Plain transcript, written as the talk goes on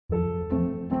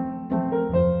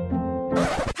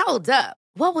Hold up.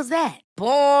 What was that?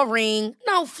 Boring.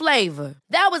 No flavor.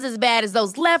 That was as bad as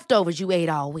those leftovers you ate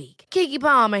all week. Keke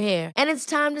Palmer here. And it's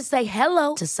time to say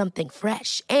hello to something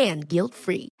fresh and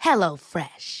guilt-free. Hello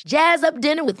Fresh. Jazz up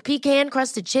dinner with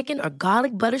pecan-crusted chicken or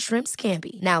garlic butter shrimp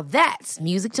scampi. Now that's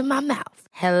music to my mouth.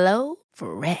 Hello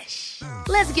Fresh.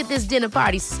 Let's get this dinner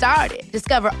party started.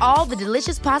 Discover all the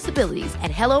delicious possibilities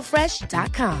at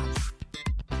hellofresh.com.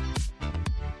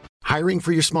 Hiring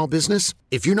for your small business?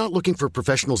 If you're not looking for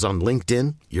professionals on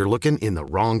LinkedIn, you're looking in the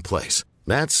wrong place.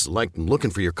 That's like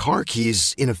looking for your car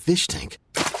keys in a fish tank.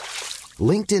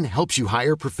 LinkedIn helps you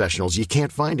hire professionals you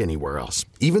can't find anywhere else,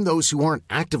 even those who aren't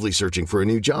actively searching for a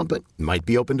new job but might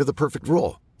be open to the perfect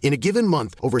role. In a given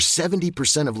month, over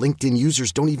 70% of LinkedIn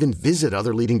users don't even visit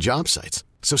other leading job sites.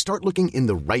 So start looking in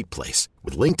the right place.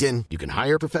 With LinkedIn, you can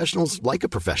hire professionals like a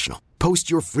professional.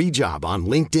 Post your free job on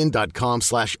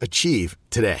linkedin.com/achieve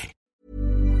today.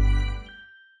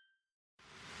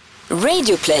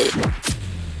 Radio Play.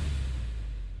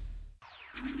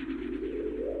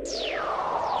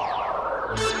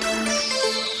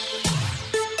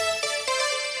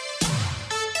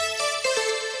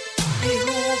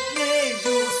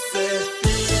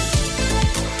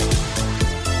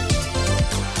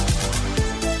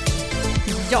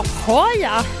 Jaha,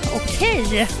 ja.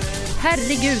 Okej.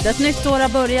 Herregud, ett nytt år har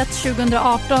börjat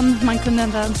 2018. Man kunde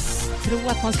inte ens tro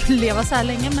att man skulle leva så här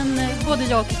länge, men både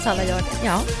jag och Salla gör det.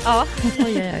 Ja.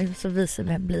 Oj, så visar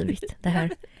vi har blivit det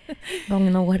här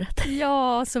gångna året.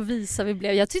 Ja, så visar vi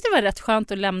blev. Jag tyckte det var rätt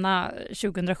skönt att lämna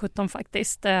 2017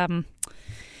 faktiskt.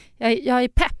 Jag är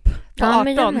pepp på 18.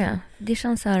 Men jag med. Det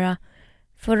känns så här...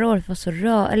 Förra året var så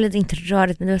eller inte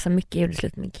rörigt, men det var så mycket jag gjorde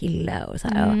slut med kille och så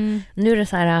här. Nu är det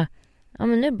så här... Ja,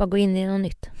 men nu bara gå in i något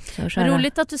nytt.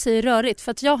 Roligt att du säger rörigt,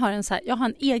 för att jag har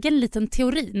en egen liten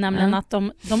teori, nämligen att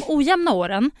de ojämna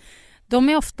åren, de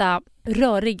är ofta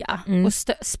röriga och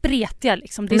spretiga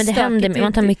liksom. Det är men det händer,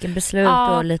 man tar mycket beslut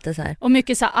och lite så här. Och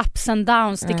mycket så här ups and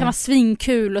downs. Det kan vara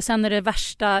svinkul och sen är det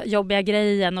värsta jobbiga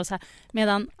grejen och så här.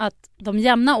 Medan att de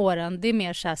jämna åren, det är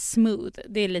mer så här smooth.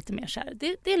 Det är lite mer så här,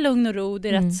 det är lugn och ro, det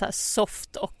är rätt så här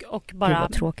soft och bara... Det var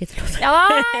tråkigt.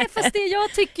 Ja, fast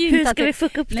jag tycker ju inte att... Hur ska vi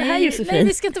fucka upp det här, Josefin? Nej,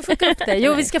 vi ska inte fucka upp det.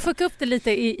 Jo, vi ska fucka upp det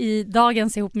lite i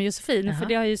dagens ihop med Josefin. För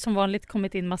det har ju som vanligt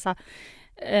kommit in massa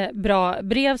bra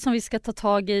brev som vi ska ta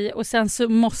tag i. Och sen så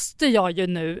måste jag ju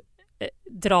nu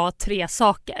dra 3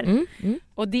 saker.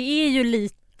 Och det är ju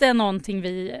lite någonting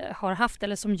vi har haft,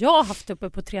 eller som jag har haft uppe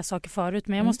på 3 saker förut.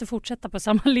 Men jag måste fortsätta på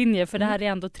samma linje, för det här är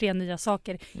ändå 3 nya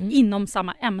saker inom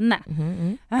samma ämne.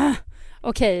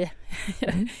 Okej.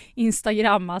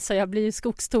 Instagram, alltså jag blir ju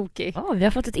skogstokig. Vi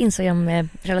har fått ett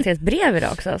Instagram-relaterat brev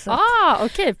idag också.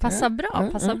 Okej, passar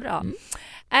bra.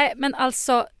 Men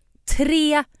alltså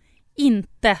 3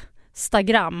 inte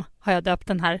Instagram har jag döpt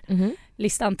den här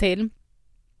listan till.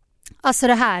 Alltså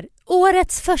det här,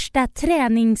 årets första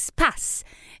träningspass.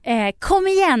 Kom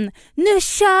igen, nu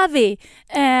kör vi.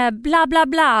 Bla bla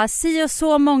bla, si och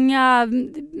så många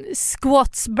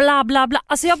squats, bla bla bla.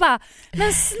 Alltså jag bara,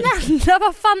 men snälla,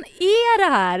 vad fan är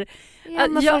det här? Ja,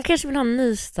 men folk kanske vill ha en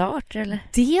ny start, eller?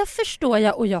 Det förstår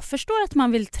jag, och jag förstår att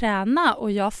man vill träna,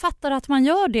 och jag fattar att man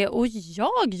gör det, och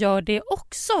jag gör det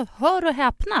också. Hör och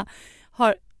häpna,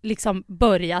 har liksom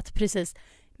börjat precis.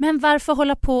 Men varför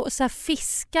hålla på och så här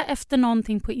fiska efter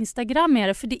någonting på Instagram är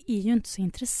det? För det är ju inte så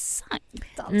intressant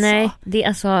alltså. Nej, det är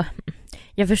alltså...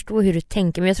 Jag förstår hur du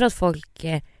tänker, men jag tror att folk...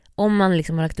 Om man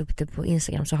liksom har lagt upp det på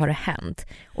Instagram så har det hänt.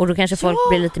 Och då kanske folk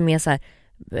blir lite mer så här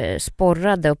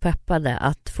sporrade och peppade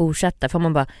att fortsätta. För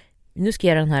man bara, nu ska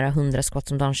jag göra den här 100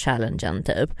 squats om dagen challengen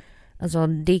typ. Alltså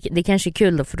det kanske är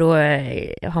kul då, för då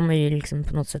har man ju liksom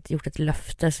på något sätt gjort ett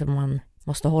löfte som man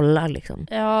måste hålla liksom.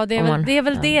 Ja, det är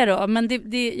väl det då. Men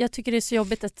jag tycker det är så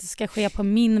jobbigt att det ska ske på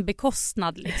min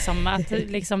bekostnad liksom. Att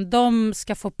liksom de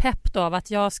ska få pepp då av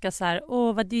att jag ska så här,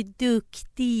 vad du är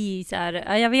duktig så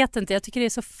här. Jag vet inte, jag tycker det är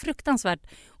så fruktansvärt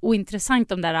ointressant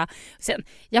de där. Sen,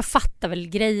 jag fattar väl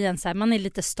grejen så här, man är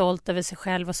lite stolt över sig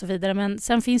själv och så vidare, men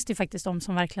sen finns det ju faktiskt de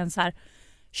som verkligen så här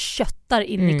köttar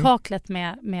in i kaklet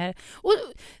med och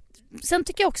sen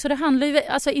tycker jag också det handlar ju,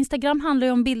 alltså Instagram handlar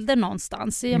ju om bilder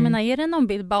någonstans. Jag menar, är det någon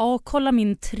bild bara, kolla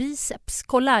min triceps,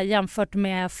 kolla jämfört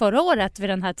med förra året vid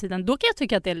den här tiden, då kan jag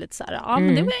tycka att det är lite så här,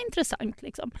 men det var intressant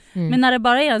liksom. Men när det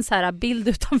bara är en så här bild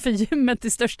utanför gymmet i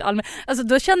största allmän, alltså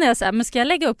då känner jag så här, men ska jag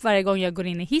lägga upp varje gång jag går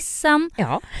in i hissen?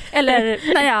 Ja. Eller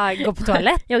när jag går på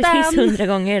toaletten? Jag har hiss 100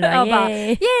 gånger idag. Jag bara,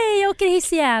 jag åker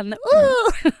hiss igen.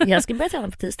 Jag ska börja träna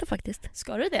på tisdag faktiskt.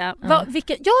 Ska du det?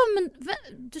 Men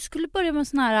du skulle börja med en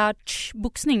sån här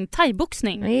sportsboxning,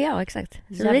 thaiboxning. Ja, exakt.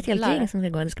 Så det är ett helt gäng som ska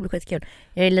gå. Det ska bli skitkul.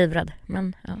 Jag är livrädd,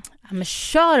 men ja. Men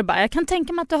kör bara. Jag kan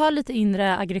tänka mig att du har lite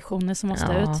inre aggressioner som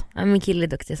måste ut. Ja, min kille är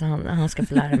duktig så han ska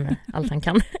få lära mig allt han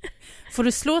kan. Får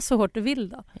du slå så hårt du vill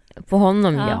då? På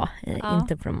honom, ja.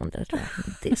 Inte på de andra, tror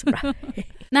jag. Det är så bra.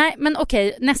 Nej, men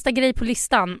okej. Nästa grej på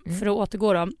listan, för att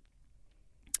återgå då.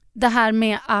 Det här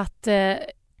med att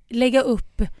lägga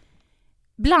upp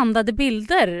blandade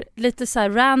bilder. Lite så här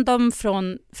random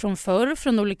från förr,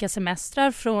 från olika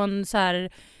semestrar, från så här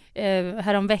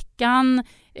häromveckan.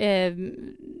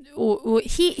 Och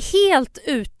helt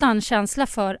utan känsla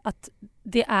för att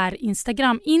det är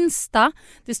Instagram.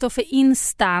 Det står för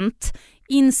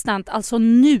instant, alltså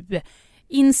nu.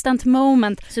 Instant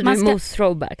moment. Så du är emot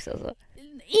throwbacks alltså?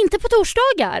 Inte på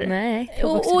torsdagar. Nej.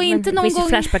 Och inte någon gång. Det finns ju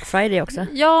Flashback Friday också.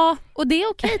 Ja, och det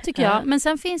är okej tycker jag. Men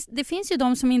sen finns ju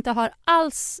de som inte har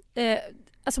alls...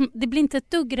 Alltså, det blir inte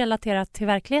ett dugg relaterat till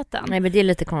verkligheten. Nej, men det är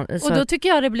lite konstigt. Och då tycker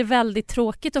jag det blir väldigt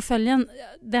tråkigt att följa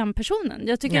den personen.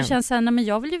 Jag tycker det känns så här, men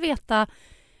jag vill ju veta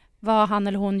vad han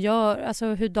eller hon gör, alltså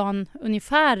hur dagen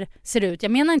ungefär ser ut.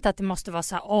 Jag menar inte att det måste vara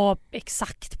så här,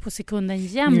 exakt på sekunden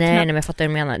jämt. Nej, men jag fattar vad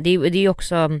du menar. Det är ju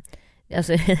också...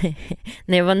 Alltså,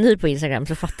 när jag var ny på Instagram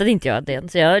så fattade inte jag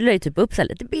det. Så jag la ju typ upp så här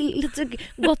lite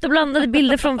gott och blandade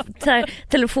bilder från så här,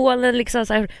 telefonen liksom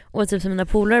så här, och typ som mina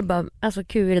polare bara, alltså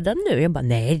kul är det den nu? Jag bara,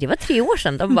 nej det var 3 år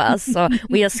sedan. De bara, alltså,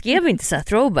 och jag skrev inte så här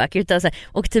throwback utan så här,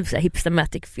 och typ så här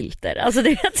hipstermatic filter. Alltså det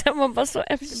vet man bara så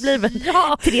efterbliven.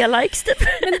 3 likes typ.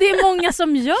 Men det är många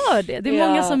som gör det. Det är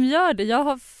många som gör det. Jag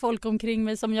har folk omkring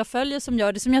mig som jag följer som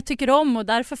gör det, som jag tycker om och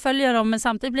därför följer jag dem, men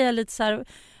samtidigt blir jag lite så här.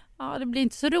 Ja, det blir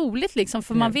inte så roligt liksom,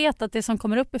 för man vet att det som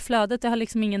kommer upp i flödet, det har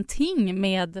liksom ingenting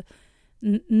med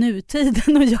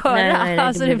nutiden att göra. Nej,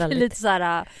 alltså det blir lite så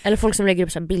här... Eller folk som lägger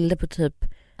upp så här bilder på typ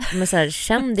med så här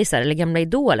kändisar eller gamla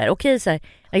idoler. Okej, så här,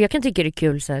 jag kan tycka det är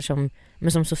kul så här,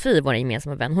 som Sofie, vår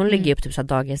gemensamma vän, hon lägger upp typ så här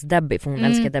dagens Debbie, för hon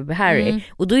älskar Debbie Harry.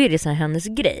 Och då är det så här hennes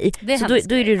grej. Så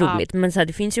då är det roligt. Men så här,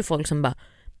 det finns ju folk som bara,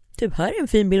 typ här är en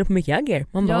fin bild på Mick Jagger.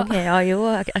 Man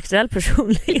bara aktuell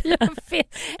person.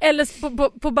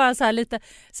 Eller på bara så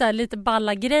här lite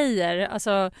balla grejer.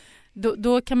 Alltså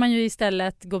då kan man ju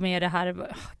istället gå med det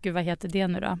här. Gud, vad heter det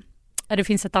nu då? Det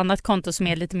finns ett annat konto som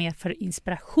är lite mer för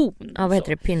inspiration. Ja, vad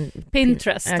heter det?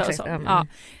 Pinterest och så. Ja.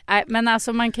 Nej, men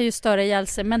alltså man kan ju störa ihjäl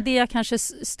sig. Men det jag kanske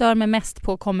stör mig mest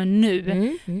på kommer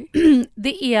nu.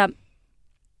 Det är...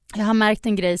 Jag har märkt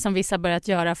en grej som vissa börjat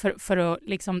göra för att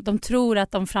liksom, de tror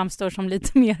att de framstår som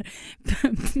lite mer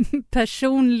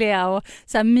personliga och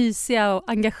så här mysiga och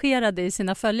engagerade i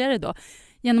sina följare då,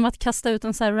 genom att kasta ut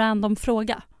en så här random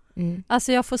fråga.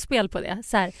 Alltså jag får spel på det.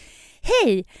 Så här,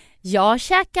 hej, jag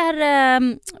käkar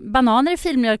bananer i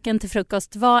filmjölken till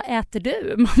frukost. Vad äter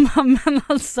du? Mamma, men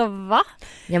alltså va?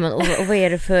 Ja, men och vad är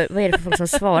det för folk som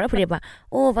svarar på det? Bara,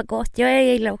 vad gott. Jag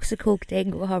gillar också kokt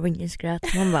ägg och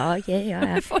havregrynsgröt. Man bara,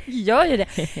 okej, folk gör ju det.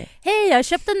 Hej, jag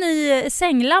köpte en ny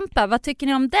sänglampa. Vad tycker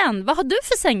ni om den? Vad har du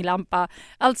för sänglampa?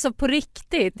 Alltså på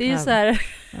riktigt. Det är ju så här...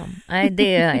 Nej,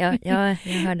 det är jag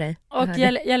hör dig. Och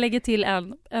jag lägger till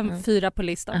en 4 på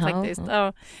listan faktiskt.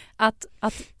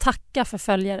 Att tacka för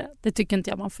följare, det tycker inte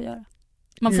jag man får göra.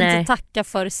 Man får inte tacka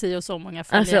för sig och så många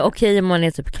följare. Alltså okej, om man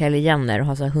är typ Kylie Jenner och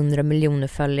har så 100 miljoner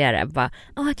följare, bara,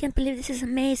 I can't believe this is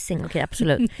amazing. Okej,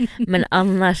 absolut. Men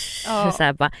annars så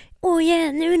här bara,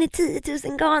 nu är ni 10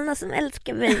 000 galna som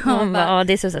älskar mig. Man bara,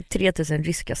 det är så 3 000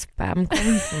 ryska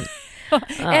spamkonton.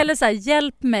 Eller så här,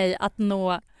 hjälp mig att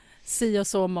nå si och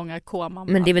så många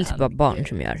K-mamma. Men det är väl typ bara barn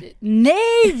som gör.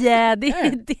 Nej,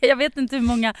 det jag vet inte hur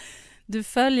många du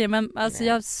följer, men alltså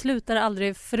jag slutar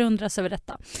aldrig förundras över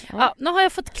detta. Nu har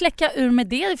jag fått kläcka ur med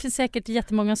det. Det finns säkert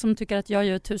jättemånga som tycker att jag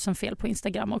gör 1000 fel på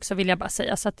Instagram också, vill jag bara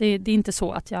säga. Så att det är inte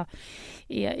så att jag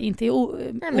inte är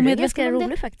omedveten. Men det är ganska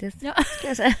roligt faktiskt. Ja. Ska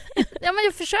jag säga. Ja, men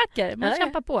jag försöker. Man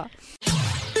kämpar på.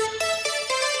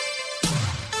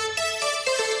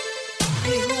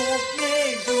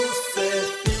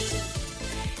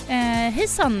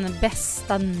 Hejsan,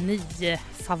 bästa ni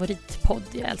favoritpodd.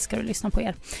 Jag älskar att lyssna på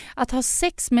er. Att ha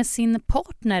sex med sin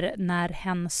partner när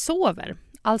hen sover.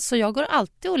 Alltså jag går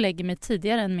alltid och lägger mig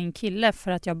tidigare än min kille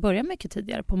för att jag börjar mycket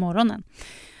tidigare på morgonen.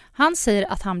 Han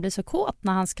säger att han blir så kåt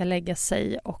när han ska lägga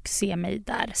sig och se mig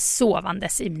där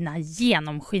sovandes i mina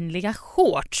genomskinliga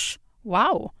shorts.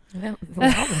 Wow.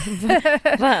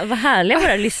 Vad härliga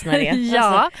våra lyssnare är. Ja.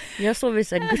 Alltså, jag såg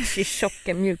vissa Gucci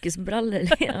tjocka mjukisbrallor.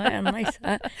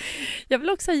 Nice. Jag vill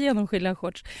också ha genomskinliga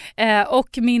shorts. Och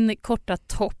min korta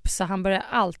topp, så han börjar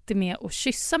alltid med att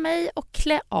kyssa mig och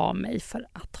klä av mig för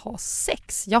att ha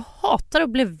sex. Jag hatar att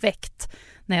bli väckt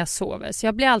när jag sover. Så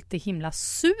jag blir alltid himla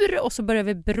sur och så börjar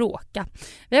vi bråka.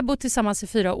 Vi har bott tillsammans i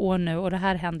 4 år nu och det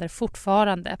här händer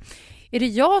fortfarande. Är det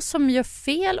jag som gör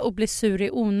fel och blir sur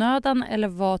i onödan eller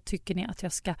vad tycker ni att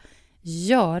jag ska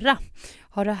göra?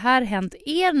 Har det här hänt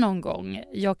er någon gång?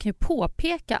 Jag kan ju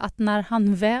påpeka att när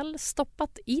han väl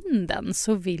stoppat in den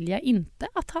så vill jag inte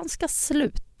att han ska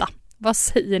sluta. Vad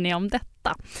säger ni om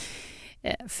detta?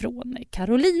 Från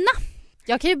Carolina.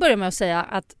 Jag kan ju börja med att säga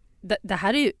att det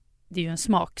här är ju en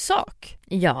smaksak.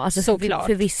 Ja, alltså såklart.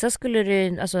 För vissa skulle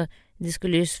det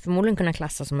skulle ju förmodligen kunna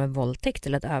klassas som en våldtäkt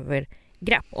eller ett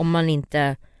övergrepp om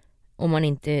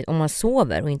man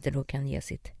sover och inte då kan ge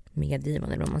sitt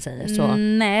medgivande eller vad man säger så.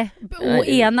 Nej, å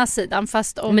ena sidan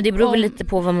fast men det beror väl lite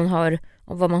på vad man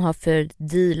har för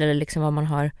deal eller liksom vad man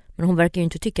har, men hon verkar ju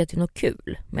inte tycka att det är något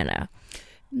kul, menar jag.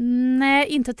 Nej,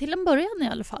 inte till en början i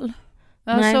alla fall.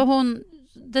 Alltså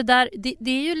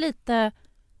det är ju lite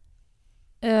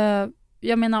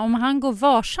jag menar om han går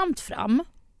varsamt fram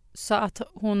så att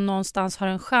hon någonstans har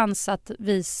en chans att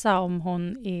visa om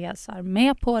hon är så här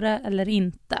med på det eller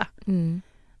inte.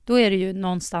 Då är det ju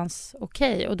någonstans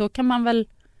okej. Och då kan man väl,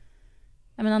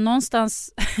 jag menar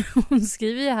någonstans hon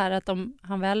skriver ju här att om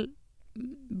han väl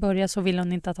börjar så vill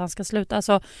hon inte att han ska sluta.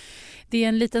 Alltså det är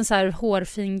en liten så här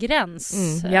hårfin gräns.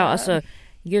 Ja, alltså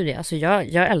gud, alltså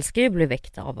jag älskar ju att bli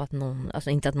väckt av att någon, alltså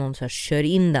inte att någon så här kör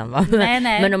in den, va?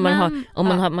 Nej, men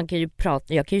man kan ju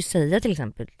prata, jag kan ju säga till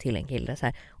exempel till en kille så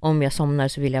här, om jag somnar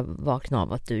så vill jag vakna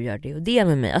av att du gör det och det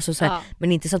med mig, alltså så här,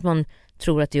 men inte så att man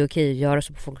tror att det är okej att göra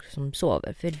så på folk som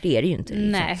sover, för det är det ju inte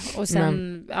liksom. Nej, och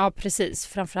sen ja precis,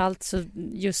 framförallt så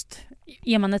just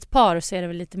är man ett par så är det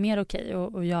väl lite mer okej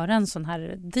att göra en sån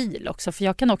här deal också, för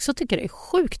jag kan också tycka det är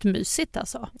sjukt mysigt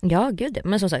alltså. Ja, gud,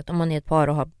 men som sagt om man är ett par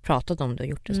och har pratat om det och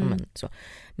gjort det som en så.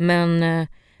 Men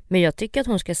jag tycker att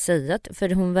hon ska säga att, för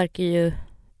hon verkar ju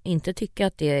inte tycka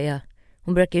att det är,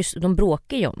 de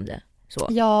bråkar ju om det. Så.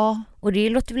 Ja. Och det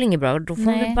låter väl inget bra. Då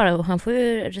får han får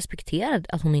ju respektera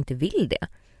att hon inte vill det.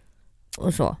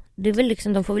 Och så. Det är väl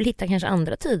liksom, de får väl hitta kanske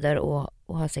andra tider och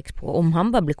ha sex på. Om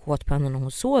han bara blir kåt på henne när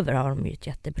hon sover har de ju ett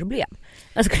jätteproblem.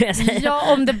 Vad skulle jag säga?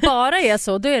 Ja, om det bara är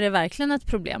så, då är det verkligen ett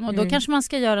problem. Och då kanske man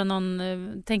ska göra någon,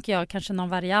 tänker jag, kanske någon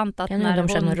variant. Att när de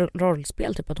känner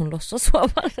rollspel, typ att hon låtsas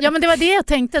sova. Ja, men det var det jag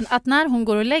tänkte. Att när hon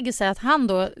går och lägger sig, att han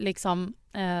då liksom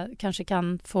kanske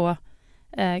kan få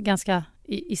ganska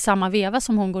i samma veva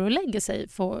som hon går och lägger sig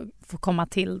får komma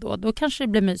till då kanske det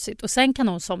blir mysigt och sen kan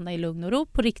hon somna i lugn och ro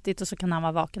på riktigt och så kan han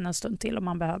vara vaken en stund till om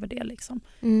man behöver det liksom.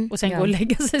 Och sen gå och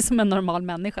lägga sig som en normal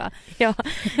människa. Ja,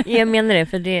 jag menar det,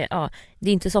 för det är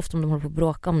inte så ofta om de håller på att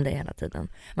bråka om det hela tiden.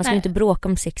 Man ska inte bråka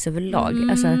om sex överlag.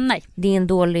 Alltså, nej. Det är en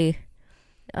dålig,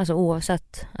 alltså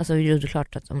oavsett, alltså det är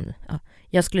klart att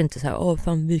jag skulle inte säga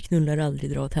fan vi knullar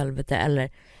aldrig, dra åt helvete,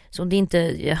 eller så det är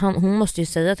inte, hon måste ju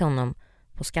säga till honom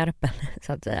på skarpen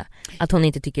så att säga, att hon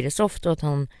inte tycker det är soft och att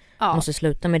hon måste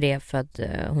sluta med det för att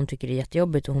hon tycker det är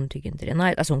jättejobbigt och hon tycker inte det är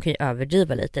nice. Alltså hon kan ju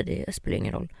överdriva lite, det spelar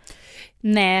ingen roll.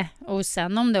 Nej, och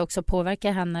sen om det också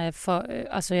påverkar henne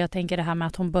alltså jag tänker det här med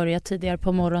att hon börjar tidigare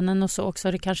på morgonen och så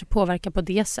också, det kanske påverkar på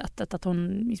det sättet att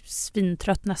hon är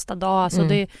svintrött nästa dag. Alltså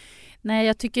nej,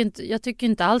 jag tycker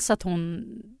inte alls att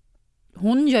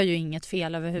hon gör ju inget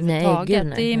fel överhuvudtaget.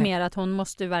 Nej. Det är mer att hon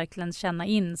måste verkligen känna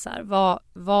in så här,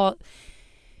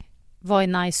 vad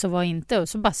är nice och vad inte, och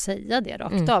så bara säga det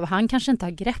rakt av. Han kanske inte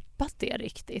har greppat det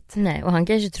riktigt. Nej, och han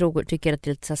kanske tycker att det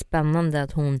är lite så spännande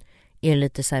att hon är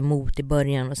lite så här mot i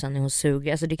början och sen är hon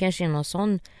suger. Alltså det kanske är någon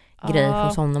sån grej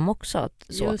hos honom också. Att,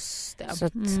 så. Just det. Så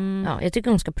att, jag tycker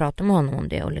hon ska prata med honom om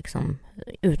det och liksom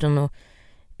utan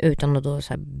att då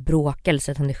så här bråka eller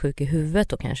så att han är sjuk i huvudet,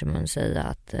 då kanske man säger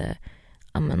att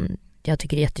men jag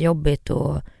tycker det är jättejobbigt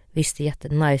och visst det är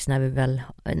jättenice när vi väl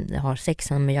har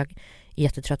sexen, men jag är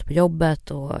jättetrött på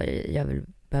jobbet och jag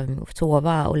behöver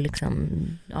sova och liksom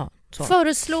så.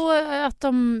 Föreslå att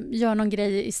de gör någon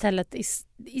grej istället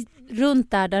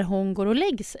runt där hon går och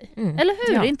lägger sig. Eller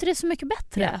hur? Är inte det så mycket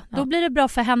bättre? Ja. Då blir det bra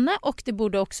för henne och det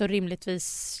borde också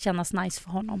rimligtvis kännas nice för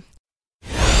honom.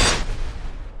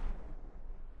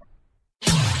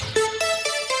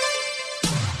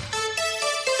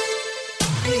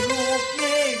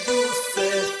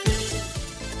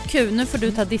 Kul, nu får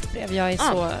du ta ditt brev. Jag är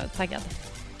så taggad.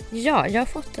 Ja, jag har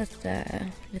fått ett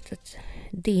litet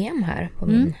DM här på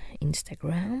min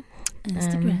Instagram.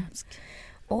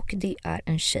 Och det är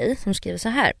en tjej som skriver så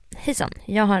här: hejsan,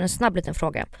 jag har en snabb liten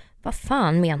fråga. Vad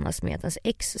fan menas med att ens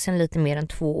ex sedan lite mer än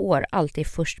 2 år alltid är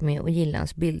först med att gilla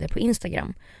hans bilder på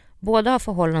Instagram? Båda har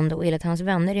förhållande och enligt hans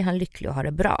vänner är han lycklig och har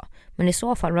det bra. Men i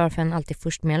så fall varför är han alltid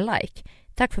först med en like?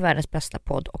 Tack för världens bästa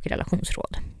podd och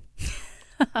relationsråd.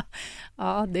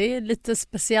 Ja, det är lite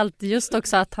speciellt just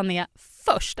också att han är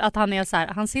först. Att han är så här,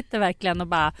 han sitter verkligen och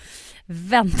bara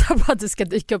väntar på att det ska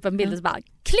dyka upp en bild och så bara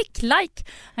klick, like.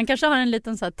 Han kanske har en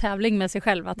liten så här tävling med sig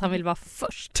själv att han vill vara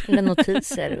först. Eller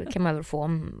notiser kan man väl få.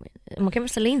 Man kan väl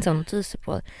ställa in sådana notiser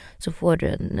på, så får du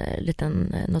en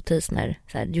liten notis när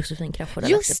så här, Josefin Crafoord.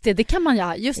 Just det kan man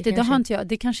ja. Just det har inte jag.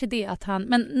 Det kanske är det att han,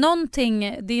 men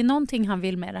det är någonting han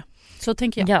vill med det. Så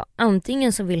tänker jag. Ja,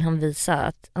 antingen så vill han visa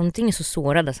att antingen så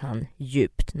sårades han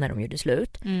djupt när de gjorde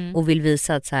slut och vill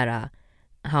visa att så här,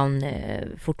 han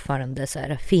fortfarande så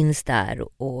här, finns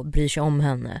där och bryr sig om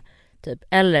henne typ.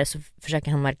 Eller så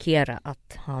försöker han markera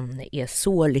att han är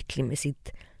så lycklig med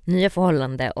sitt nya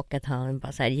förhållande och att han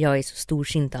bara så här, jag är så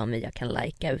storsint av mig, jag kan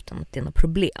lajka utan att det är något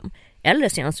problem. Eller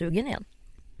så är han sugen igen.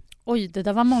 Oj, det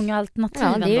där var många alternativ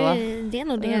ändå. Det är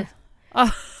nog det.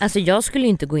 Alltså jag skulle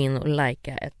inte gå in och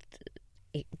lajka ett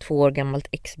 2 år gammalt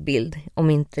ex-bild om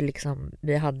inte liksom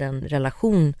vi hade en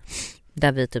relation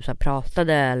där vi typ så här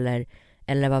pratade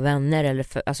eller var vänner eller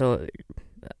alltså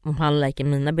om han likar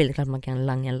mina bilder klart man kan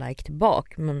langa en like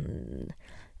tillbaka men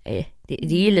det är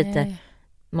ju lite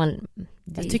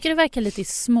jag tycker det verkar lite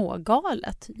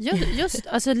smågalet. Just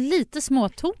alltså lite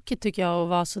småtokigt tycker jag att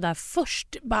vara så där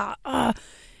först bara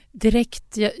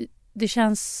direkt det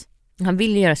känns. Han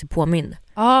vill göra sig påmind.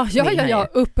 Ja,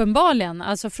 uppenbarligen.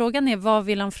 Alltså frågan är, vad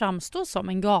vill han framstå som?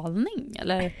 En galning?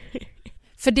 Eller?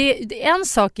 För en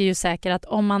sak är ju säker att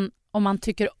om man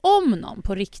tycker om någon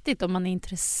på riktigt, om man är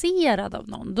intresserad av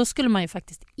någon, då skulle man ju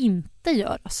faktiskt inte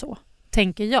göra så,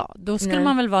 tänker jag. Då skulle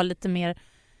man väl vara lite mer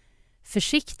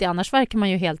försiktig, annars verkar man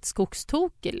ju helt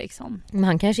skogstokig liksom. Men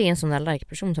han kanske är en sån där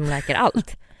like-person som likar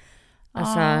allt.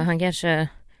 Alltså han kanske...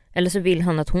 Eller så vill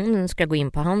han att hon ska gå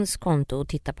in på hans konto och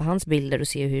titta på hans bilder och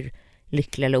se hur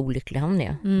lycklig eller olycklig han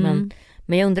är.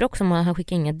 Men jag undrar också om han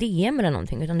skickar inga DM eller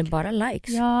någonting utan det är bara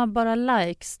likes. Ja, bara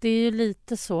likes. Det är ju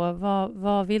lite så.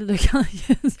 Vad vill du?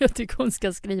 Jag tycker hon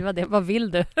ska skriva det. Vad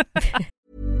vill du?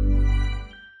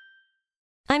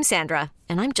 I'm Sandra,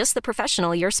 and I'm just the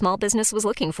professional your small business was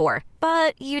looking for.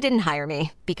 But you didn't hire me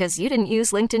because you didn't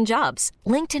use LinkedIn Jobs.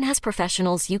 LinkedIn has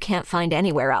professionals you can't find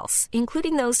anywhere else,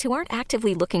 including those who aren't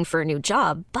actively looking for a new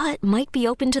job, but might be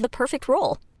open to the perfect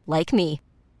role, like me.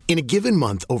 In a given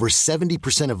month, over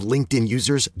 70% of LinkedIn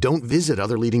users don't visit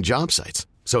other leading job sites.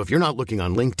 So if you're not looking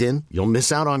on LinkedIn, you'll miss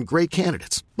out on great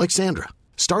candidates like Sandra.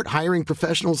 Start hiring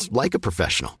professionals like a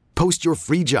professional. Post your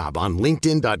free job on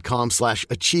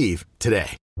linkedin.com/achieve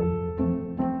today.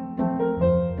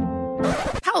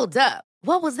 Hold up.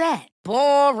 What was that?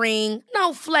 Boring.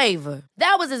 No flavor.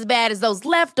 That was as bad as those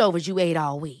leftovers you ate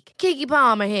all week. Keke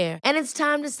Palmer here, and it's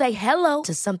time to say hello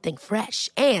to something fresh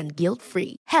and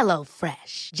guilt-free. Hello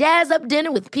Fresh. Jazz up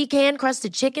dinner with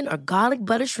pecan-crusted chicken or garlic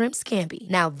butter shrimp scampi.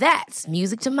 Now that's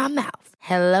music to my mouth.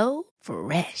 Hello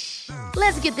Fresh.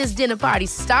 Let's get this dinner party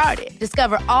started.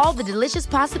 Discover all the delicious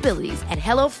possibilities at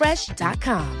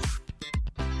hellofresh.com.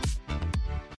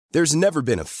 There's never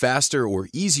been a faster or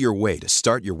easier way to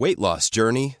start your weight loss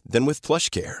journey than with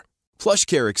PlushCare.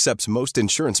 PlushCare accepts most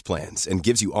insurance plans and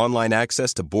gives you online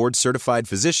access to board-certified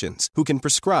physicians who can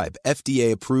prescribe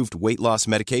FDA-approved weight loss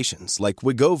medications like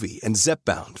Wegovy and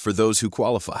Zepbound for those who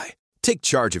qualify. Take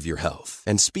charge of your health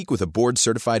and speak with a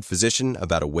board-certified physician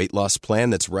about a weight loss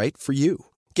plan that's right for you.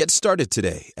 Get started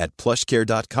today at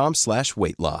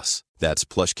plushcare.com/weightloss.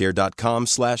 That's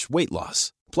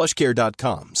plushcare.com/weightloss.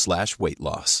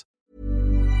 plushcare.com/weightloss.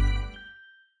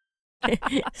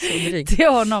 Till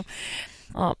honom.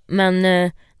 Ja, men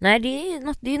nej, det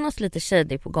är något lite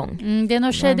shady på gång. Det är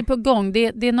något shady på gång.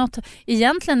 Det är något,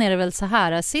 egentligen är det väl så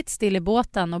här, sitt still i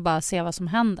båten och bara se vad som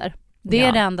händer. Det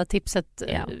är det enda tipset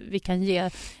vi kan ge.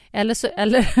 Eller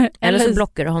så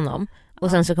blockar du honom.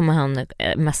 Och sen så kommer han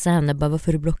messa henne bara, varför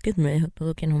har du blockat mig? Och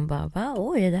då kan hon bara, va?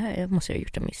 Oj, det här måste jag ha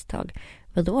gjort ett misstag.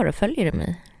 Vadå då? Följer du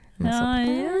mig?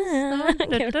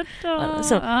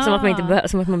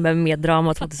 Som att man behöver mer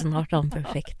drama 2018.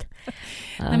 Perfekt.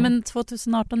 Nej, men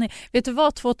 2018 är... Vet du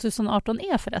vad 2018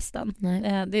 är förresten?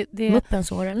 Nej.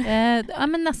 Muppens år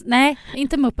eller? Nej,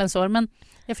 inte Muppens år. Men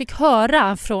jag fick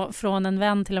höra från en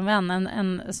vän till en vän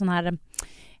en sån här...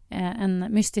 en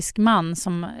mystisk man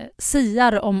som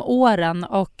siar om åren,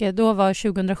 och då var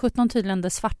 2017 tydligen det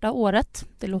svarta året.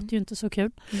 Det låter ju inte så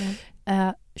kul.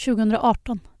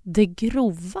 2018 det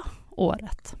grova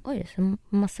året. Oj, så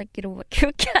massa grova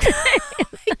kukar.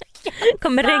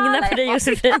 Kommer regna för dig,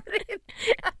 Josefin.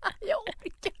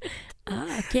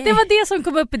 Okay. Det var det som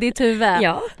kom upp i ditt huvud.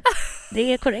 Ja,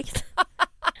 det är korrekt.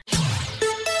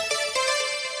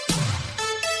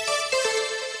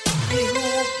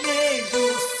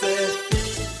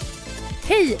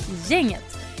 Hej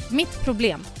gänget! Mitt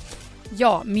problem.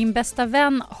 Ja, min bästa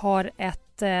vän har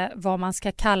ett vad man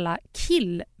ska kalla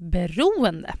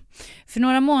killberoende. För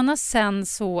några månader sedan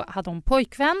så hade hon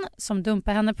pojkvän som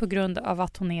dumpade henne på grund av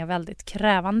att hon är väldigt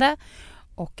krävande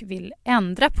och vill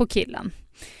ändra på killen.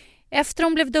 Efter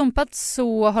hon blev dumpad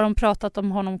så har hon pratat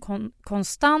om honom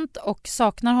konstant och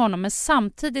saknar honom, men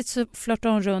samtidigt så flörtar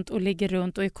hon runt och ligger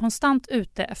runt och är konstant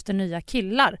ute efter nya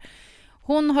killar.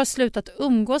 Hon har slutat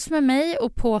umgås med mig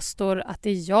och påstår att det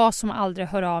är jag som aldrig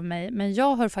hör av mig, men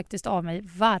jag hör faktiskt av mig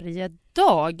varje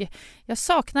dag. Jag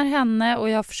saknar henne och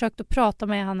jag har försökt att prata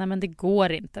med henne, men det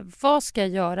går inte. Vad ska jag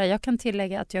göra? Jag kan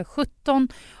tillägga att jag är 17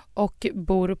 och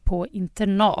bor på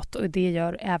internat, och det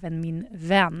gör även min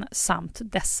vän samt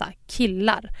dessa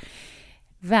killar.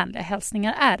 Vänliga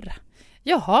hälsningar R.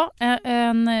 Jaha,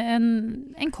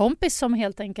 en kompis som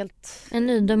helt enkelt... En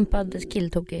nydumpad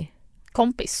killtokig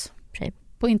kompis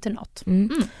på internat.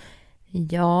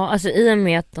 Ja, alltså i och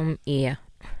med att de är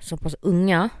så pass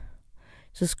unga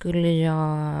så skulle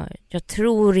jag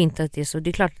tror inte att det är så. Det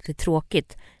är klart att det är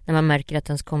tråkigt när man märker att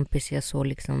ens kompis är så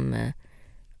liksom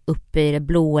uppe i det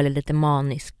blå eller lite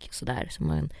manisk sådär.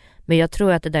 Men jag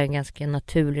tror att det där är en ganska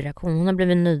naturlig reaktion. Hon har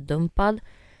blivit nydumpad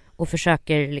och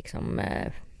försöker liksom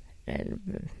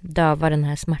döva den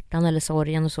här smärtan eller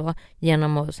sorgen och så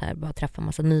genom att så här bara träffa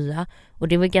massa nya. Och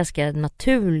det var en ganska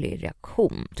naturlig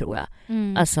reaktion, tror jag.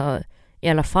 Alltså i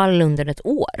alla fall under ett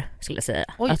år skulle jag säga.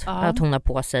 Att hon har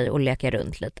på sig och leker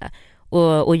runt lite.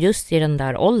 Och just i den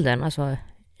där åldern alltså,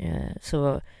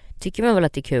 så tycker man väl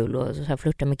att det är kul att så här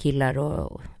flirta med killar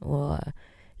och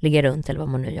ligga runt eller vad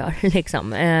man nu gör.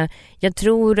 Liksom. Jag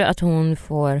tror att hon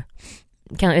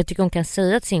jag tycker hon kan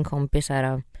säga till sin kompis så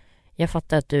här: jag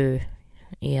fattar att du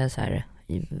är så här,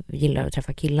 gillar att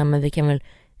träffa killar, men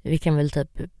vi kan väl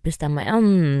typ bestämma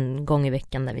en gång i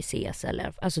veckan när vi ses,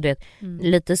 eller alltså det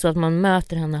lite så att man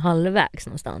möter henne halvvägs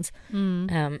någonstans.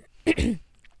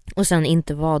 Och sen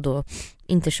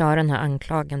inte köra den här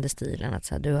anklagande stilen att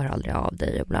så här, du har aldrig av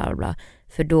dig och bla bla bla,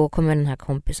 för då kommer den här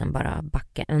kompisen bara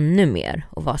backa ännu mer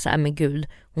och vara så här: men gud,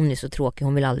 hon är så tråkig,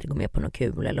 hon vill aldrig gå med på något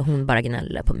kul, eller hon bara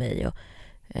gnäller på mig och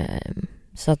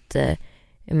så att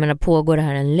jag menar, pågår det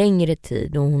här en längre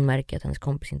tid och hon märker att hennes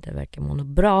kompis inte verkar må något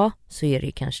bra, så är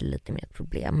det kanske lite mer ett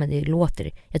problem. Men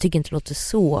jag tycker inte det låter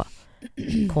så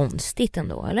konstigt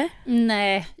ändå, eller?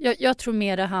 Nej, jag tror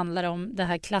mer det handlar om det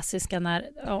här klassiska när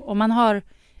om man har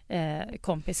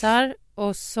kompisar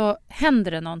och så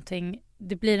händer det någonting,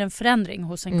 det blir en förändring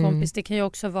hos en kompis. Det kan ju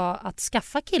också vara att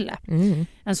skaffa kille.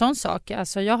 En sån sak.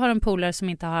 Alltså jag har en polare som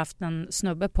inte har haft en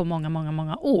snubbe på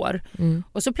många år.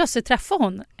 Och så plötsligt träffar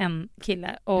hon en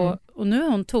kille och nu är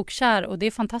hon tokkär och det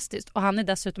är fantastiskt. Och han är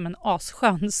dessutom en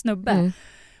asskön snubbe.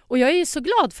 Och jag är ju så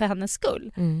glad för hennes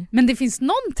skull. Men det finns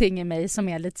någonting i mig som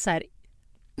är lite så här: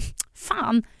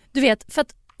 fan, du vet, för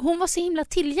att hon var så himla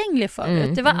tillgänglig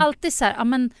förut. Det var alltid så här, ja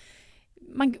men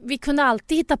vi kunde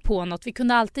alltid hitta på något, vi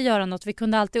kunde alltid göra något,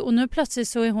 och nu plötsligt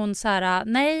så är hon så här: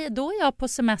 nej, då är jag på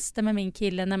semester med min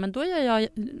kille, nej men då gör jag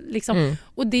liksom,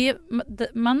 och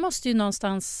man måste ju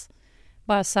någonstans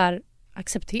bara så här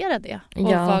acceptera det och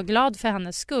vara glad för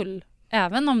hennes skull,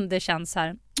 även om det känns så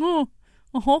här: då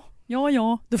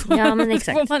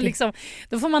får man liksom,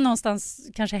 då får man någonstans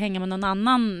kanske hänga med någon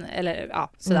annan eller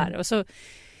sådär. Och så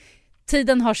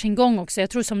tiden har sin gång också. Jag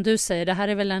tror som du säger, det här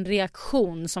är väl en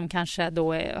reaktion som kanske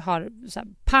då har så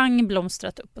här,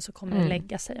 blomstrat upp och så kommer det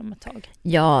lägga sig om ett tag.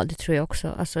 Ja, det tror jag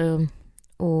också. Alltså,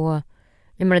 och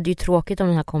jag menar, det är ju tråkigt om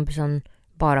den här kompisen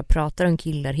bara pratar om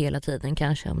killar hela tiden,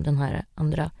 kanske om den här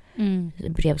andra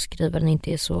brevskrivaren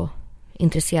inte är så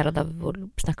intresserad av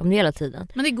att snacka om det hela tiden.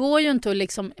 Men det går ju inte att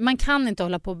liksom, man kan inte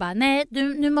hålla på och bara, nej,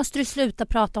 nu måste du sluta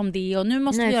prata om det och nu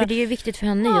måste du göra... för det är viktigt för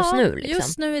henne just nu. Liksom.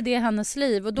 Just nu är det hennes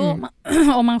liv och då,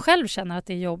 om man själv känner att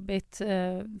det är jobbigt,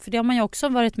 för det har man ju också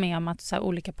varit med om att så här,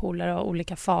 olika polare och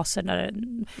olika faser där,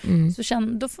 så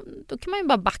då kan man ju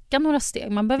bara backa några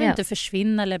steg. Man behöver inte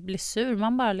försvinna eller bli sur,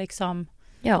 man bara liksom...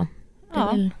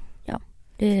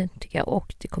 Det tycker jag,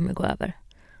 och det kommer gå över.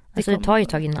 Alltså det tar ju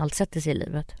tag innan allt sätter sig i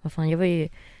livet. Vad fan, jag var ju,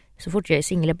 så fort jag är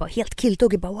singel, bara helt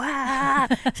killtokig, bara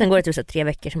wow! Sen går det typ så 3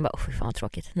 veckor, sen bara fy fan vad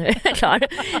tråkigt, nu är jag klar.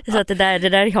 Så att det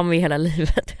där har man ju hela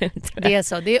livet. Det är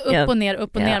så, det är upp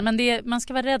och ner, men man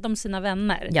ska vara rädd om sina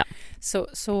vänner. Ja.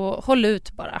 Så håll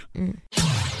ut bara.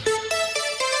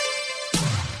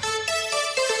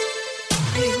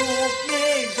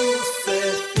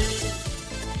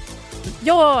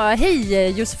 Ja, hej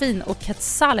Josefin och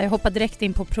Katsala. Jag hoppar direkt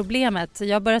in på problemet.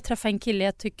 Jag börjar träffa en kille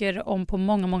jag tycker om på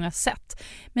många, många sätt.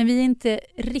 Men vi är inte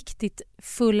riktigt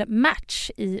full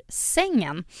match i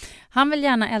sängen. Han vill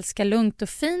gärna älska lugnt och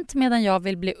fint medan jag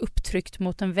vill bli upptryckt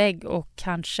mot en vägg och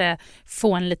kanske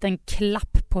få en liten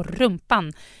klapp på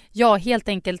rumpan. Ja, helt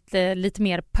enkelt lite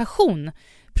mer passion.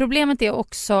 Problemet är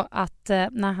också att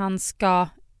när han ska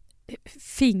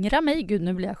fingra mig, gud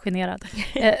nu blir jag generad,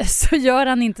 så gör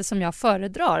han inte som jag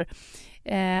föredrar.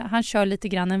 Han kör lite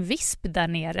grann en visp där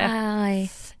nere.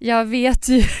 Aj. Jag vet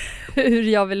ju hur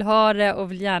jag vill ha det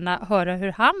och vill gärna höra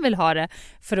hur han vill ha det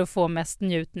för att få mest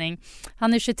njutning.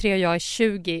 Han är 23 och jag är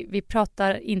 20. Vi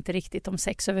pratar inte riktigt om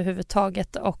sex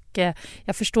överhuvudtaget och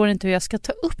jag förstår inte hur jag ska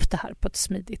ta upp det här på ett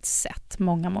smidigt sätt.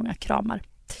 Många kramar.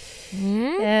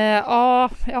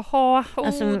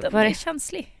 Alltså, den är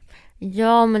känslig.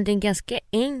 Ja, men det är ganska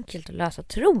enkelt att lösa,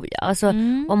 tror jag. Alltså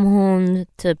om hon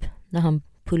typ, när han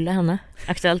pullar henne,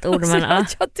 aktuellt ord man,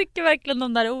 jag tycker verkligen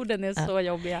de där orden är så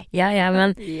jobbiga.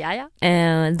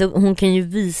 Hon kan ju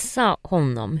visa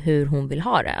honom hur hon vill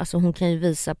ha det. Alltså hon kan ju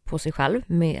visa på sig själv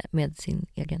med sin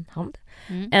egen hand.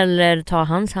 Eller ta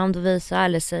hans hand och visa,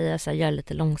 eller säga så här, gör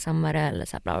lite långsammare eller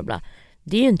så här, bla bla bla.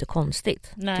 Det är ju inte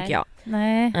konstigt, tycker jag.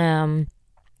 Nej.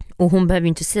 Och hon behöver ju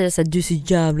inte säga så här, du är så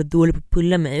jävla dålig på att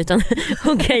pulla mig, utan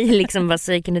hon kan ju liksom bara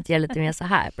säga, kan du inte göra lite mer så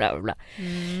här, bla bla bla.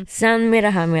 Sen med det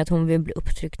här med att hon vill bli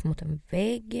upptryckt mot en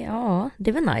vägg, ja, det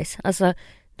är väl nice. Alltså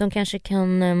de kanske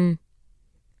kan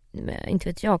inte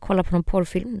vet jag, kolla på någon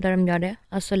porrfilm där de gör det.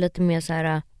 Alltså lite mer så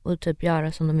här, och typ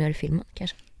göra som de gör i filmen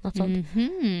kanske. Något sånt.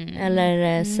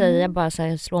 Eller säga bara så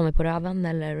här, slå mig på röven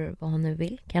eller vad hon nu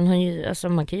vill. Kan hon ju, alltså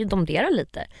man kan ju domdera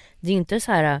lite. Det är ju inte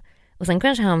så här. Och sen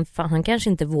kanske han kanske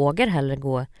inte vågar heller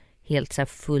gå helt så här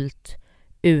fullt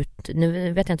ut.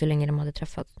 Nu vet jag inte hur länge de hade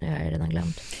träffat. Jag har redan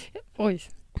glömt. Oj,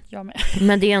 jag med.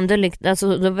 Men det är ändå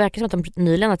alltså, det verkar som att de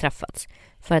nyligen har träffats.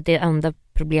 För att det enda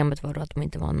problemet var då att de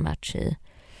inte var en match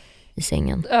i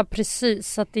sängen. Ja,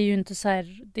 precis. Så att det är ju inte så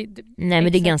här... Nej,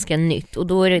 men det är ganska nytt. Och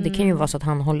då är det kan ju vara så att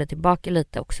han håller tillbaka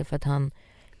lite också för att han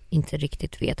inte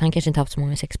riktigt vet. Han kanske inte haft så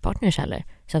många sexpartners heller.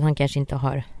 Så att han kanske inte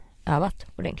har övat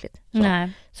ordentligt.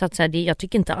 Så att så här, jag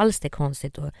tycker inte alls det är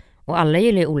konstigt. Och alla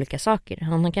gillar ju olika saker.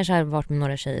 Han kanske har varit med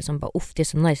några tjejer som bara, det är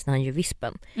så nice när han gör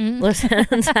vispen. Och,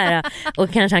 sen, så här,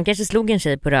 och han kanske slog en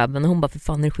tjej på röven och hon bara, för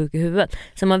fan är du sjuk i huvudet.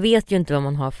 Så man vet ju inte vad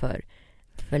man har för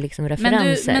liksom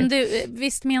referenser. Men du,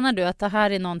 visst menar du att det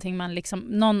här är någonting man liksom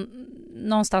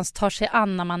någonstans tar sig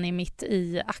an när man är mitt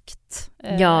i akt?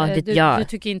 Ja, du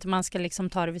tycker inte man ska liksom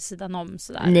ta det vid sidan om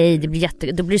sådär? Nej, det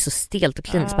blir så stelt och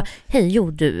kliniskt. Hej,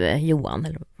 du Johan,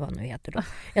 eller vad nu heter då.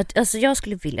 Jag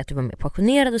skulle vilja att du var mer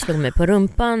passionerad och slog mig på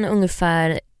rumpan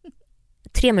ungefär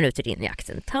 3 minuter in i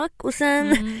akten, tack. Och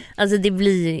sen, alltså det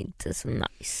blir inte så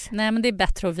nice. Nej, men det är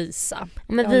bättre att visa.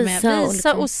 Men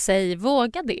visa och säg,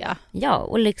 våga det. Ja,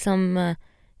 och liksom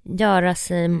göra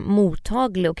sig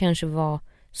mottaglig och kanske vara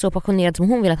så passionerad som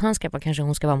hon vill att han ska vara, kanske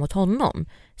hon ska vara mot honom.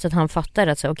 Så att han fattar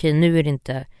att okej, nu är det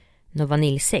inte någon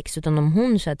vaniljsex, utan om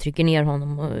hon så här, trycker ner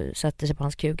honom och sätter sig på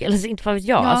hans kuk, eller så, inte för vet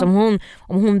jag. Alltså om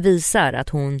hon visar att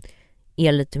hon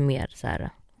är lite mer så här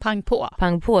pang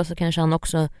på, så kanske han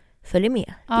också följer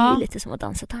med. Det är ju lite som att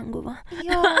dansa tango, va?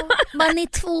 Ja, man är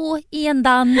 2 i en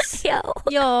dans.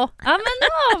 Ja, men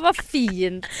vad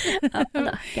fint.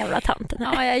 Gamla tanten.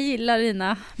 Ja, jag gillar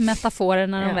dina metaforer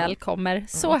när de väl kommer.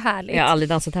 Så härligt. Jag har aldrig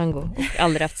dansat tango och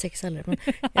aldrig haft sex heller. Men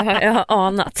jag har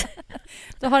anat.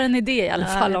 Du har en idé i alla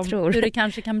fall om hur det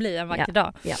kanske kan bli en vacker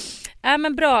dag. Ja.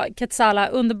 Men bra, Katsala,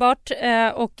 underbart.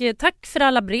 Och tack för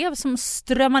alla brev som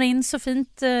strömmar in så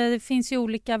fint. Det finns ju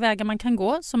olika vägar man kan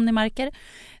gå, som ni märker.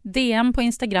 DM på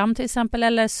Instagram till exempel,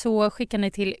 eller så skickar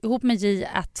ni till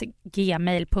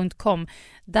ihopmedj@gmail.com.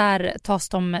 Där tas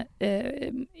de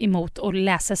emot och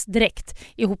läses direkt.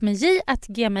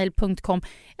 ihopmedj@gmail.com,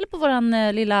 eller på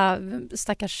våran lilla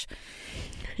stackars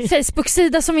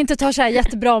Facebook-sida som vi inte tar så här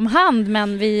jättebra om hand,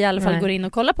 men vi i alla fall går in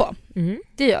och kollar på.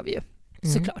 Det gör vi ju,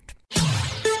 såklart.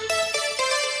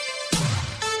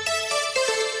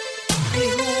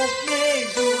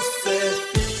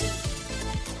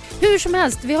 Hur som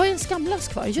helst, vi har ju en skamlös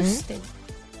kvar, just det.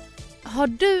 Har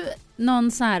du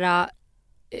någon sån här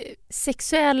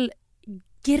sexuell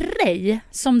grej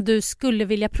som du skulle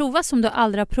vilja prova, som du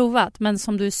aldrig har provat, men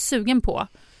som du är sugen på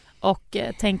och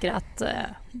tänker att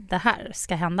det här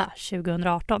ska hända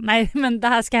 2018? Nej, men det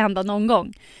här ska hända någon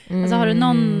gång. Alltså har du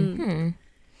någon...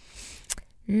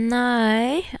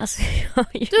 Nej, alltså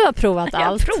du har provat allt. Jag har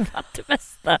provat det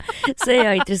mesta. Så är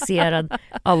jag intresserad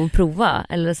av att prova.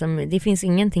 Eller det finns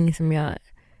ingenting som jag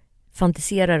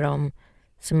fantiserar om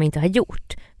som jag inte har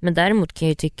gjort. Men däremot kan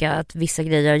jag ju tycka att vissa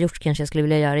grejer jag har gjort kanske jag skulle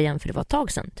vilja göra igen, för det var ett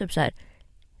tag sedan. Typ så här,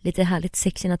 lite härligt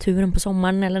sex i naturen på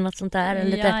sommaren eller något sånt där.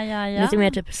 Lite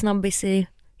mer typ snabbis i,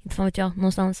 inte fan vet jag,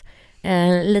 någonstans.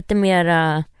 Lite mer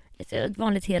ett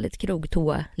vanligt heligt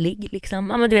krogtoa-ligg liksom.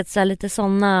 Ja, men du vet, så här, lite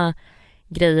såna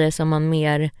grejer som man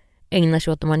mer ägnar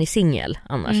sig åt om man är singel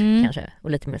annars kanske.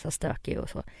 Och lite mer så stökig och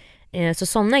så. Så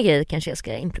sådana grejer kanske jag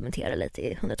ska implementera lite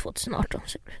i 2018.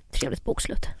 Så trevligt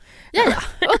bokslut. Ja,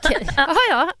 okej.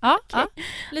 Okay.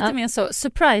 Lite mer så.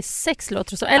 Surprise sex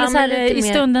låter så. Eller så här, i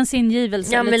stundens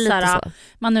ingivelse. Ja, lite så här, så.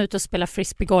 Man är ute och spelar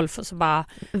frisbeegolf och så bara...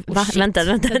 Vänta.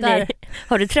 Nej.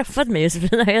 Har du träffat mig,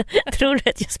 Josefina? Jag tror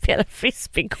att jag spelar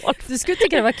frisbeegolf. Du skulle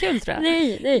tycka det var kul, tror jag.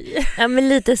 Nej. Ja, men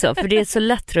lite så. För det är så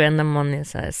lätt, tror jag, när man är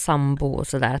så här sambo och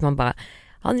sådär, att man bara...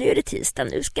 Ja, nu är det tisdag,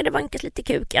 nu ska det vankas lite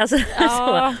kuk. Alltså, ja,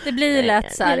 så. Det blir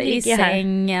lätt så här i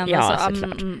sängen. Ja, och så.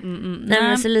 såklart. Nej,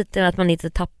 men så lite att man inte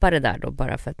tappar det där då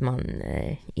bara för att man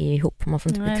är ihop. Man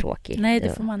får inte bli tråkig. Nej,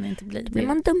 det får man inte bli. Då blir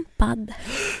man dumpad.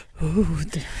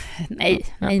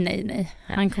 Nej.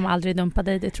 Han kommer aldrig dumpa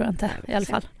dig, det tror jag inte. I alla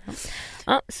fall.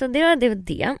 Ja, så det var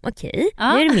det. Okej, nu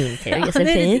är det min tur, Josefin.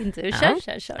 Det är din tur.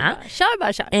 Kör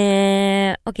bara.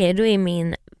 Okej, då är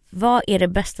min... Vad är det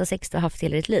bästa sex du har haft i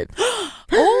ditt liv?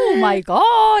 Oh my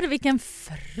god, vilken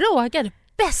fråga. Det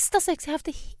bästa sex jag haft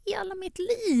i hela mitt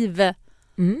liv.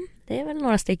 Det är väl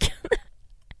några stycken.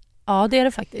 Ja, det är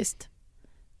det faktiskt.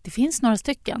 Det finns några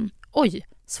stycken. Oj,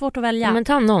 svårt att välja. Ja, men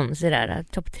ta någon sådär,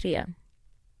 topp 3.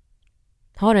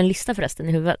 Har du en lista förresten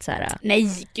i huvudet? Så här,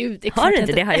 nej, gud. Det har du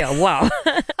inte det? Har jag, wow.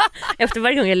 Efter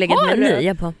varje gång jag lägger med en ny,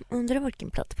 jag bara, undrar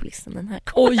vilken plats på listan den här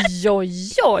kommer.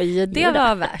 Oj, det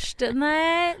var värst.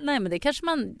 Nej, men det kanske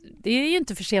det är ju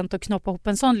inte för sent att knoppa ihop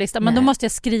en sån lista. Men då måste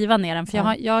jag skriva ner den, för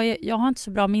jag har inte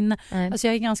så bra minne. Alltså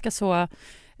jag är ganska så...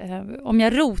 om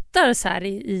jag rotar så här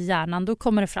i hjärnan, då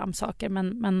kommer det fram saker.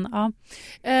 Men ja.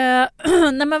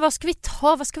 Nej, men vad ska vi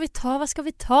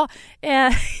ta?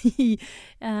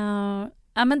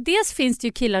 Ja, men dels finns det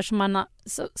ju killar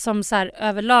som så här,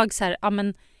 överlag så här, ja,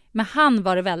 men med han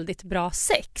var det väldigt bra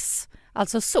sex.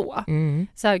 Alltså så.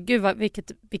 Så här, gud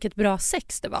vilket bra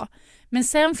sex det var. Men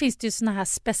sen finns det ju såna här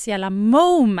speciella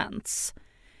moments.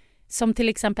 Som till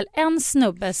exempel en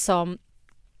snubbe som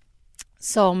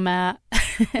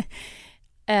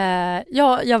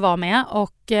jag var med,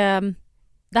 och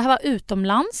det här var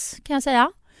utomlands, kan jag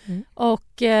säga.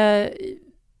 Och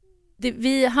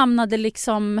vi hamnade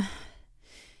liksom...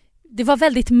 Det var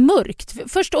väldigt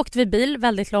mörkt. Först åkte vi bil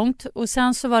väldigt långt, och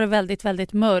sen så var det väldigt,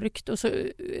 väldigt mörkt. Och så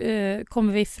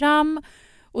kommer vi fram,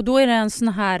 och då är det en sån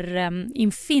här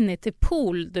infinity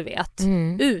pool, du vet.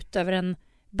 Ut över en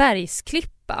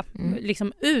bergsklippa.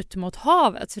 Liksom ut mot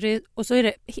havet. Och så är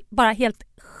det bara helt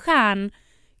stjärnklar.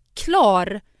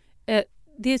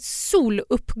 Det är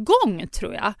soluppgång,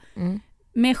 tror jag.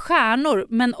 Med stjärnor,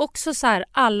 men också så här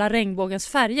alla regnbågens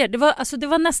färger.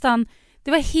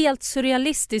 Det var helt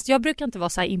surrealistiskt. Jag brukar inte vara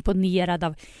så här imponerad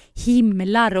av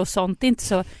himlar och sånt. Det är inte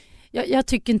så, jag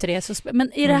tycker inte det är så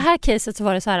men i det här caset så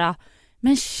var det så här,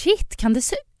 men shit, kan det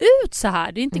se ut så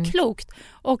här? Det är inte klokt.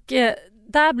 Och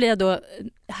där blev jag då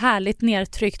härligt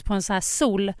nedtryckt på en så här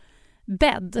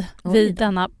solbädd vid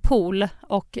denna pool,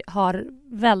 och har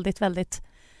väldigt, väldigt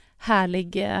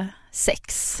härlig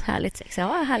sex. Härligt sex,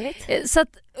 ja, härligt. Så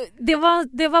att det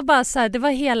var bara så här, det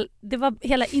var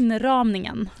hela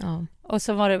inramningen. Ja. Och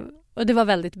så var det, och det var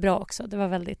väldigt bra också.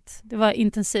 Det var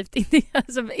intensivt,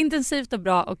 alltså, intensivt och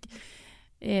bra, och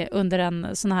under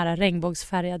en sån här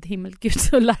regnbågsfärgad himmel. Gud,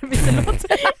 så larvigt det låter.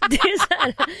 Det är så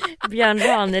här Björn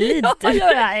Ranelid.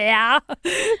 Ja.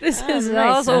 Precis.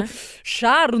 Ja, så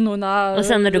stjärnorna. Och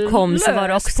sen när du kom så var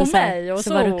det också så här, och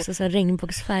så var det också så här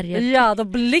regnbågsfärger. Ja, då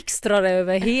blixtrar det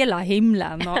över hela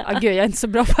himlen. Och, gud, jag är inte så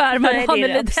bra på ärmen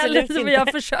Ranelid heller, men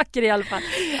jag försöker i alla fall.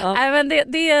 Ja. Men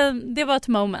det var ett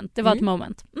moment. Det var ett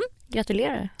moment.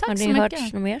 Gratulerar. Tack har så ni mycket.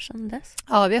 hört något mer sedan dess?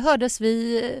 Ja, vi hördes.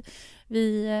 Vi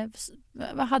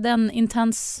hade en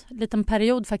intens liten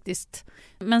period faktiskt.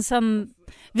 Men sen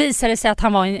visade det sig att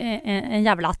han var en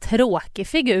jävla tråkig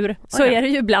figur. Så är det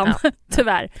ju ibland,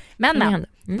 tyvärr. Men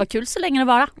vad kul så länge det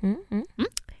vara.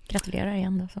 Gratulerar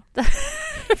igen då. Så.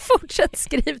 Fortsätt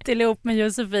skriv till ihop med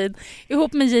Josefin.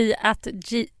 Ihop med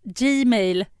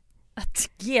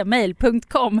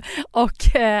gmail.com. Och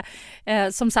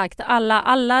som sagt,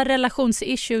 alla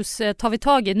relationsissues tar vi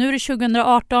tag i. Nu är det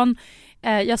 2018.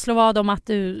 Jag slår vad om att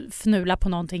du fnular på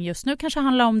någonting just nu. Kanske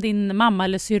handlar om din mamma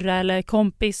eller syrra eller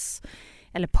kompis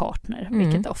eller partner,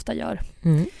 vilket det ofta gör.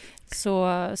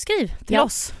 Så skriv till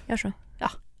oss. Gör så.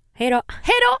 Ja. Hej då.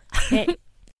 Hej.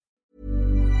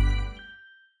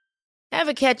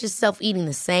 Ever catch yourself eating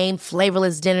the same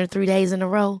flavorless dinner 3 days in a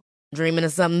row? Dreaming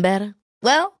of something better?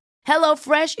 Well,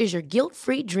 HelloFresh is your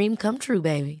guilt-free dream come true,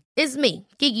 baby. It's me,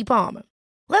 Keke Palmer.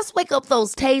 Let's wake up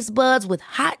those taste buds with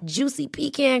hot, juicy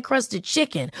pecan-crusted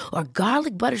chicken or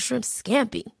garlic butter shrimp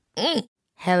scampi.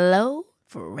 Hello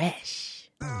Fresh.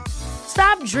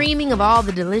 Stop dreaming of all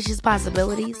the delicious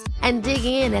possibilities and dig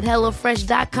in at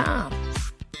HelloFresh.com.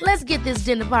 Let's get this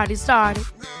dinner party started.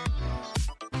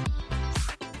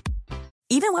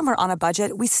 Even when we're on a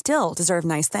budget, we still deserve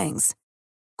nice things.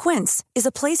 Quince is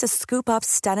a place to scoop up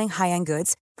stunning high-end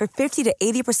goods for 50 to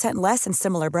 80% less than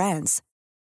similar brands.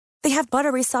 They have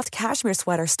buttery soft cashmere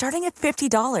sweaters starting at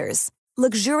 $50,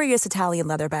 luxurious Italian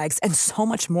leather bags, and so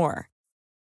much more.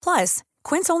 Plus,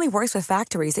 Quince only works with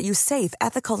factories that use safe,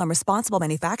 ethical, and responsible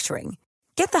manufacturing.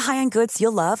 Get the high-end goods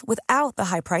you'll love without the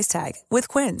high price tag with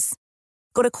Quince.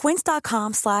 Go to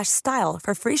quince.com/style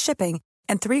for free shipping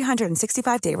and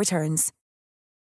 365-day returns.